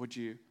 would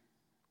you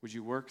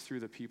work through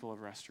the people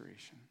of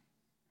restoration?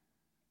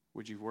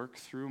 Would you work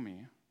through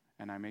me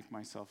and I make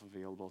myself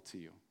available to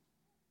you?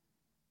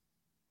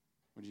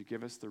 Would you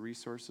give us the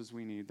resources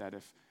we need that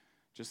if,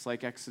 just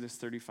like Exodus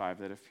 35,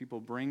 that if people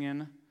bring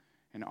in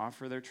and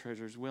offer their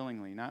treasures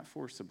willingly, not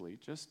forcibly,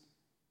 just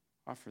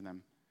offer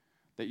them,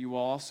 that you will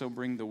also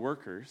bring the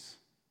workers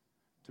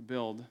to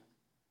build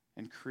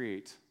and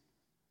create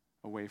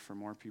a way for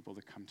more people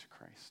to come to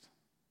Christ.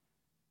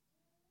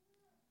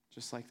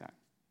 Just like that.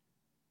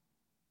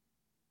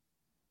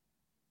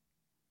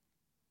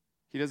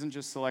 He doesn't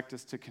just select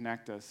us to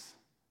connect us,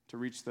 to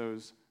reach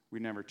those we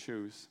never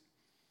choose.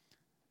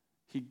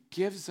 He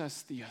gives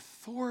us the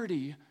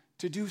authority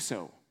to do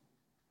so.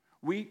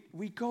 We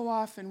go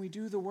off and we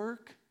do the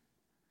work,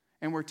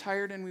 and we're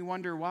tired and we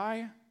wonder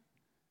why.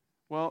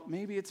 Well,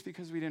 maybe it's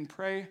because we didn't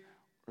pray,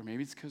 or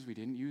maybe it's because we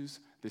didn't use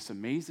this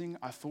amazing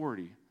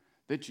authority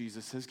that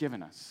Jesus has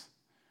given us.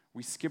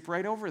 We skip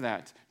right over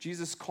that.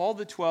 Jesus called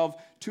the 12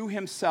 to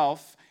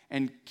himself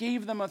and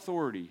gave them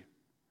authority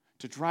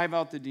to drive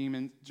out the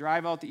demons,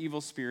 drive out the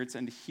evil spirits,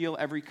 and to heal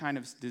every kind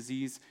of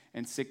disease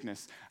and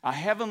sickness. A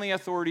heavenly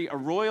authority, a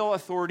royal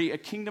authority, a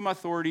kingdom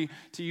authority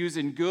to use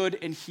in good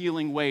and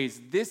healing ways.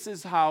 This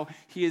is how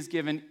he has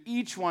given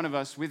each one of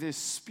us with his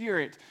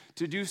Spirit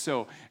to do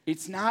so.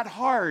 It's not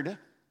hard.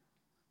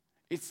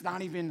 It's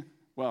not even,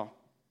 well,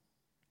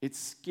 it's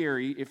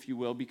scary, if you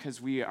will,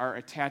 because we are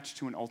attached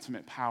to an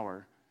ultimate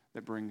power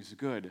that brings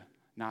good,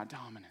 not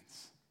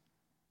dominance.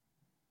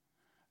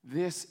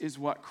 This is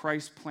what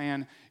Christ's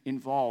plan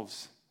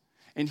involves.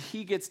 And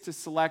he gets to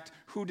select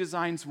who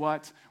designs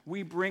what.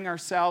 We bring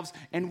ourselves,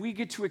 and we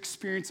get to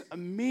experience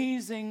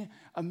amazing,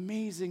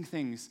 amazing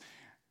things.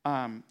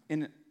 And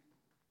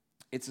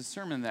it's a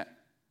sermon that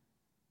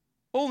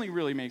only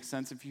really makes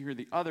sense if you hear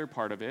the other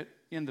part of it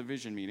in the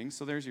vision meeting.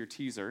 So there's your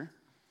teaser.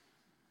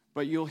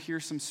 But you'll hear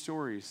some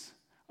stories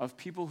of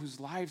people whose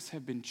lives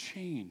have been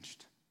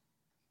changed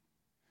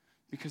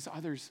because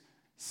others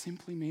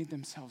simply made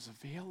themselves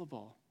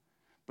available,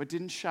 but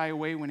didn't shy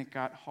away when it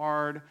got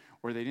hard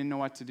or they didn't know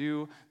what to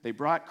do. They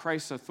brought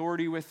Christ's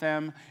authority with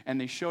them, and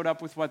they showed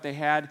up with what they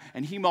had,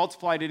 and he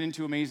multiplied it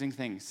into amazing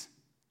things.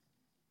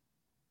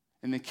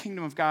 And the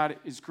kingdom of God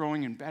is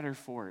growing and better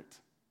for it.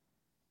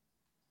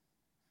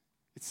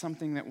 It's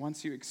something that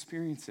once you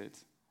experience it,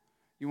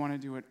 you want to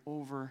do it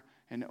over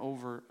and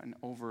over and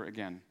over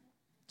again.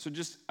 So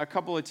just a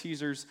couple of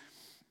teasers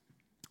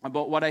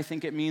about what I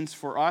think it means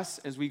for us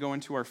as we go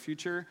into our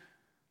future.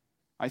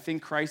 I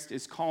think Christ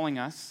is calling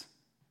us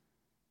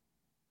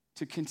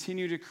to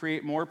continue to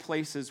create more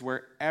places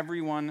where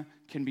everyone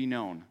can be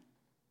known.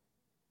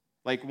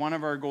 Like one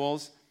of our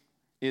goals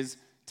is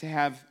to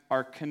have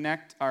our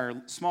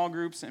small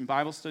groups and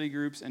Bible study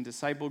groups and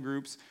disciple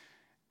groups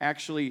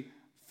actually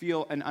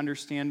feel and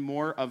understand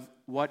more of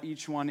what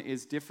each one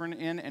is different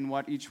in and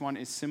what each one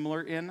is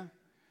similar in,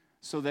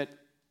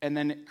 and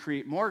then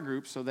create more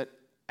groups so that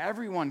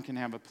everyone can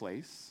have a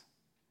place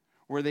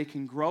where they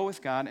can grow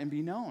with God and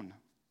be known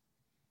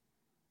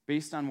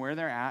based on where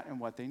they're at and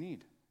what they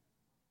need.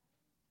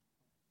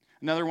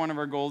 Another one of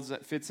our goals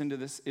that fits into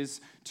this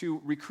is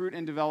to recruit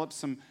and develop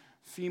some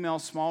female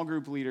small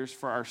group leaders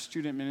for our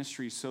student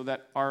ministry so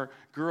that our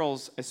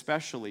girls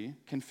especially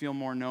can feel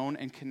more known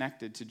and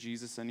connected to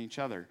Jesus and each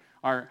other.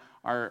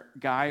 Our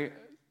guy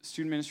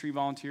student ministry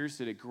volunteers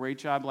did a great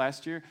job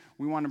last year.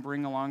 We want to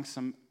bring along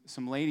some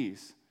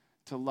ladies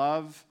to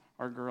love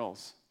our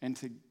girls and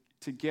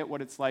to get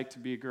what it's like to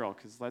be a girl,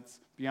 because let's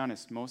be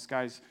honest, most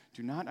guys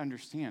do not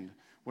understand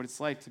what it's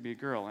like to be a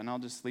girl, and I'll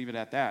just leave it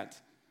at that.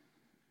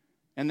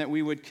 And that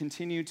we would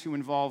continue to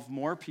involve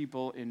more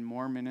people in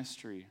more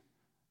ministry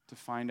to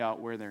find out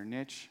where their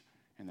niche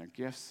and their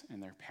gifts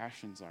and their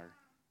passions are.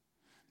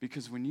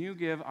 Because when you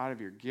give out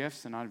of your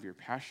gifts and out of your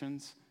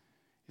passions,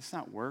 it's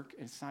not work,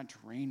 it's not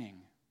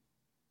draining.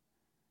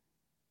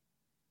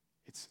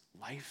 It's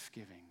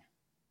life-giving.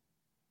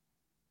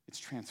 It's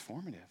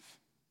transformative.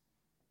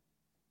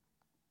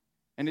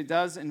 And it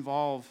does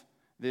involve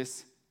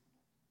this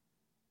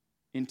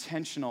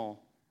intentional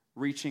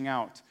reaching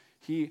out.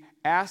 He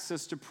asks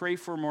us to pray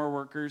for more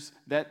workers,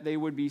 that they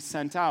would be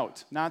sent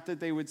out. Not that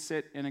they would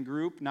sit in a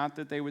group, not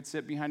that they would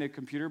sit behind a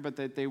computer, but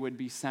that they would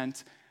be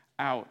sent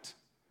out.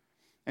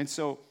 And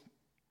so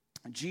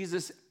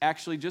Jesus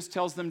actually just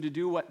tells them to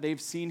do what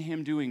they've seen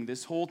him doing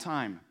this whole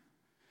time.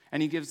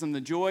 And he gives them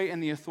the joy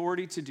and the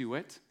authority to do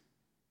it.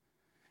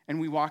 And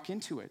we walk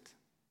into it.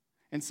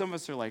 And some of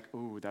us are like,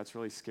 ooh, that's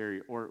really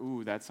scary. Or,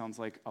 ooh, that sounds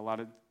like a lot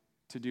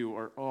to do.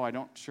 Or, oh, I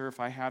don't sure if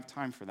I have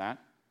time for that.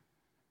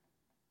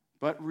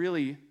 But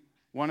really,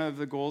 one of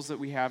the goals that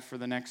we have for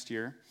the next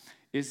year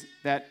is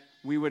that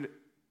we would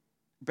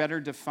better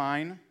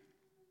define,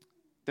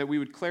 that we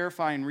would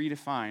clarify and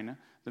redefine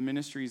the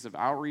ministries of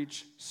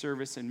outreach,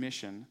 service, and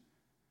mission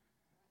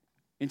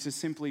into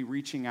simply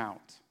reaching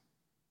out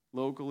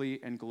locally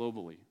and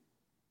globally.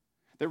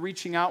 That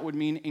reaching out would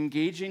mean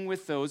engaging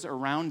with those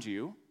around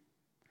you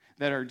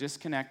that are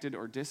disconnected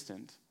or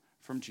distant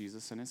from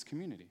Jesus and his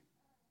community.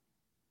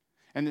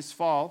 And this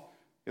fall,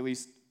 at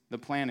least the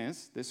plan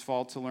is, this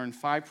fall, to learn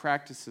 5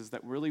 practices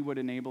that really would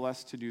enable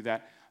us to do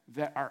that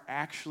are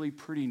actually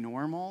pretty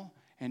normal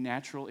and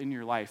natural in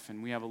your life.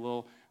 And we have a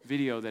little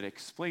video that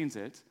explains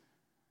it,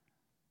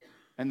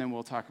 and then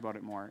we'll talk about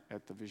it more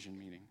at the vision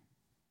meeting.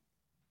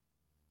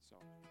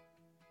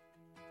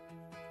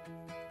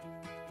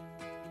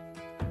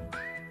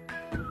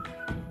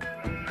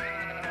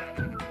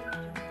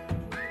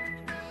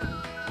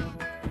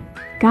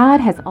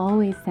 God has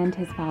always sent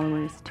his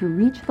followers to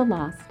reach the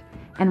lost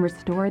and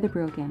restore the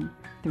broken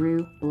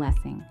through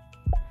blessing.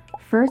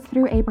 First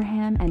through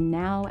Abraham and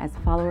now as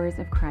followers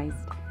of Christ,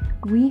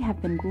 we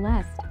have been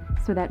blessed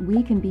so that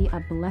we can be a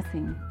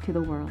blessing to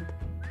the world.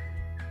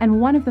 And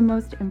one of the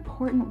most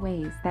important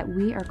ways that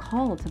we are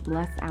called to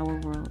bless our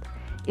world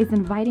is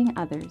inviting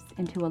others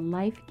into a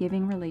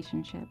life-giving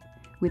relationship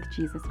with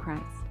Jesus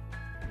Christ.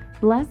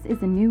 Bless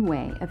is a new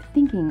way of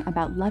thinking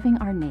about loving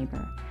our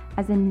neighbor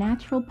as a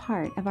natural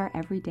part of our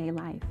everyday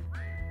life.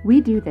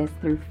 We do this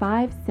through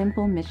 5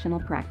 simple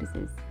missional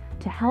practices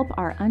to help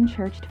our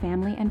unchurched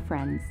family and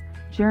friends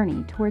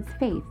journey towards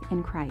faith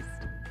in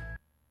Christ.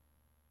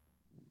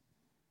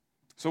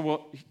 So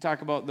we'll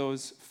talk about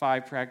those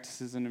 5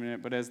 practices in a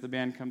minute, but as the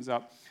band comes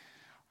up,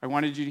 I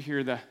wanted you to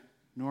hear the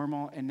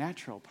normal and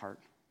natural part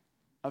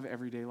of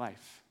everyday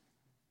life.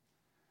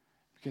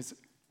 Because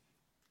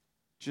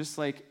just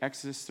like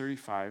Exodus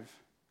 35,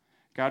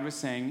 God was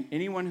saying,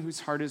 anyone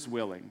whose heart is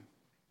willing,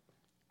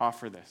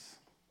 offer this.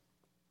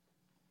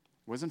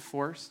 It wasn't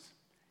forced.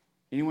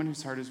 Anyone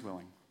whose heart is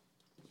willing,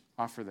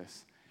 offer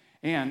this.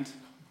 And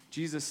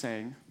Jesus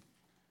saying,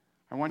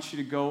 I want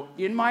you to go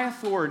in my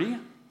authority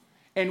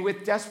and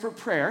with desperate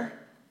prayer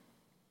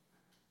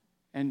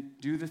and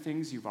do the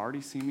things you've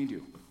already seen me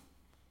do.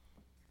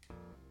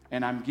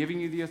 And I'm giving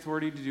you the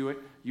authority to do it.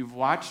 You've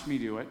watched me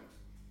do it.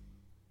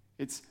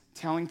 It's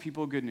telling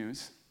people good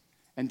news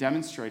and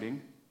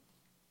demonstrating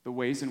the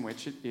ways in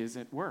which it is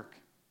at work.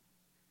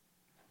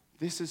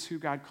 This is who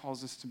God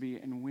calls us to be,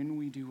 and when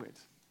we do it,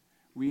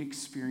 we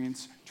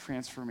experience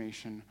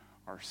transformation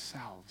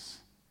ourselves.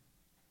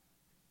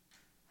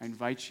 I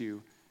invite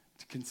you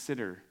to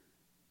consider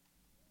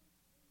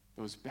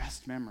those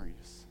best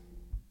memories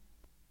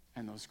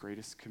and those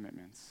greatest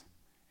commitments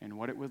and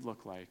what it would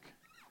look like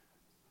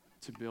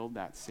to build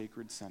that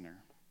sacred center,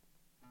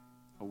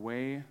 a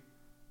way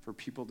for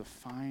people to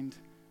find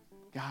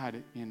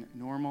God in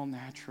normal,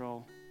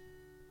 natural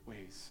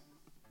ways,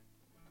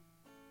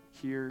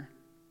 here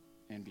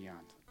and beyond.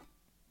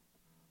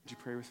 Would you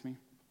pray with me?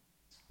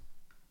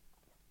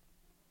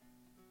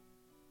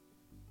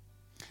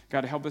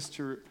 God, help us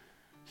to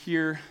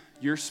hear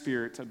your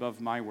Spirit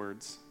above my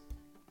words,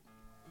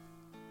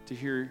 to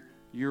hear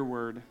your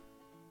word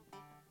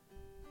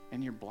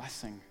and your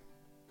blessing.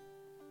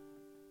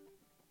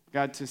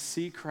 God, to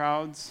see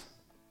crowds,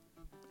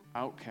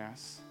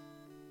 outcasts,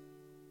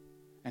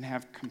 and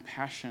have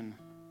compassion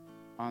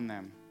on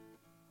them.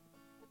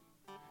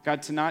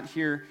 God, to not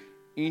hear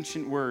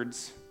ancient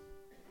words,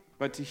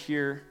 but to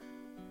hear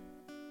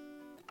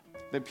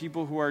that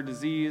people who are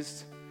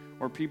diseased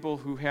or people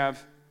who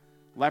have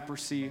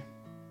leprosy,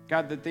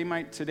 God, that they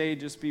might today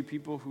just be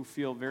people who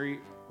feel very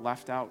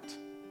left out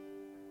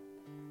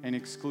and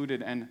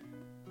excluded, and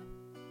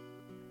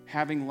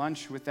having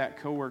lunch with that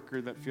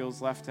coworker that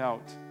feels left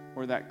out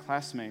or that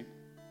classmate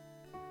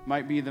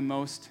might be the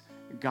most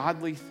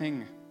godly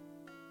thing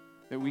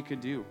that we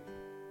could do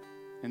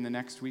in the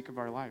next week of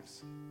our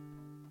lives.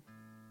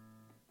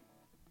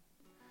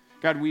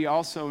 God, we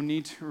also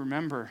need to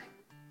remember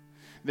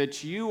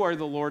that you are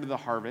the Lord of the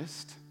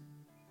harvest,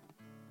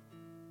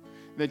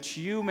 that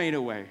you made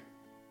a way,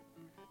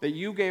 that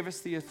you gave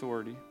us the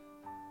authority,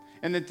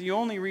 and that the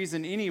only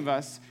reason any of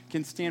us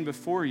can stand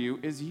before you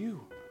is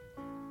you,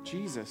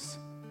 Jesus,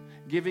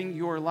 giving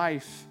your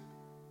life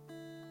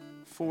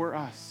for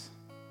us.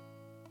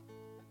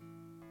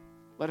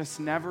 Let us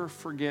never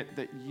forget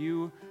that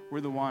you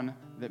were the one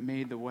that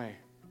made the way.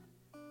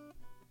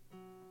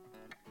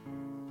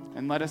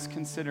 And let us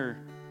consider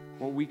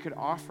what we could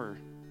offer,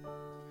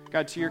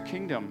 God, to your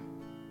kingdom,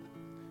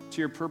 to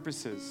your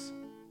purposes.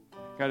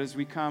 God, as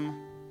we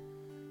come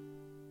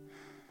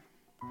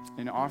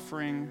in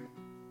offering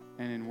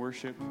and in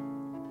worship,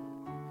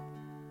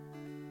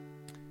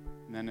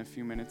 and then a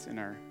few minutes in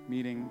our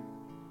meeting,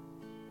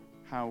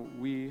 how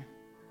we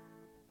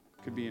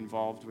could be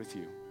involved with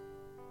you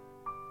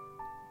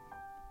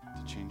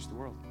to change the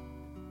world.